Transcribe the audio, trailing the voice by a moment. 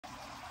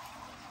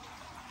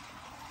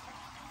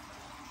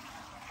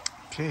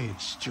Okay,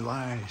 it's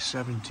July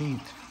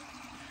 17th.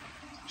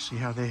 See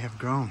how they have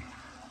grown.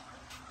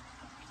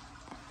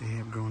 They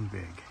have grown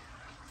big.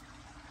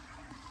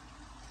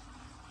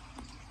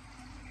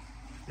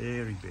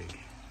 Very big.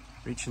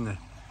 Reaching the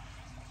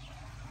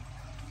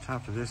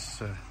top of this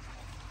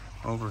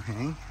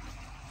overhang.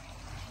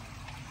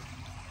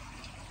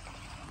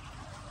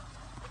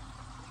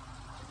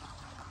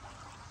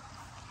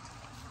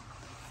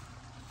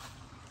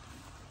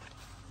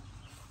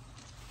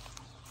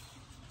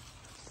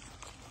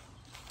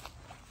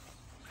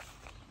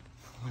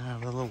 We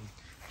have a little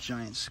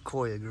giant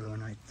sequoia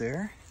growing right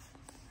there.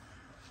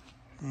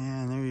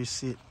 And there you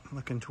see it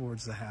looking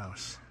towards the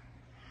house.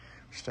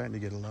 We're starting to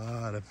get a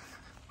lot of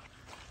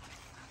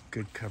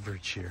good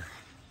coverage here.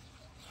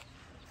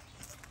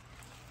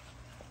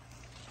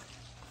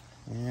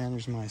 And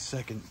there's my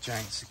second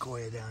giant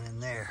sequoia down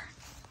in there.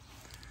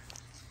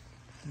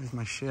 There's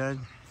my shed.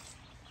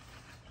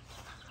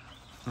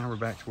 Now we're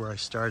back to where I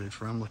started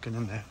from, looking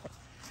in that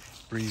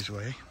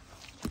breezeway.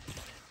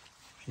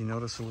 If you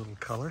notice a little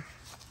color,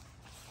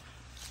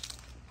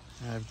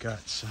 I've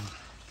got some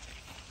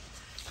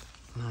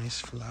nice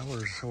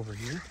flowers over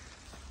here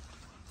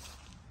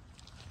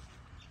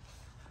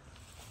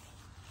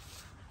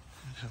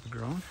that have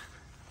grown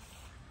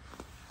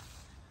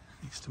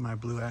next to my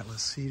blue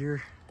atlas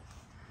cedar.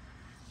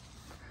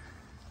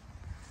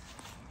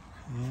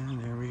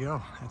 And there we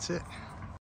go. That's it.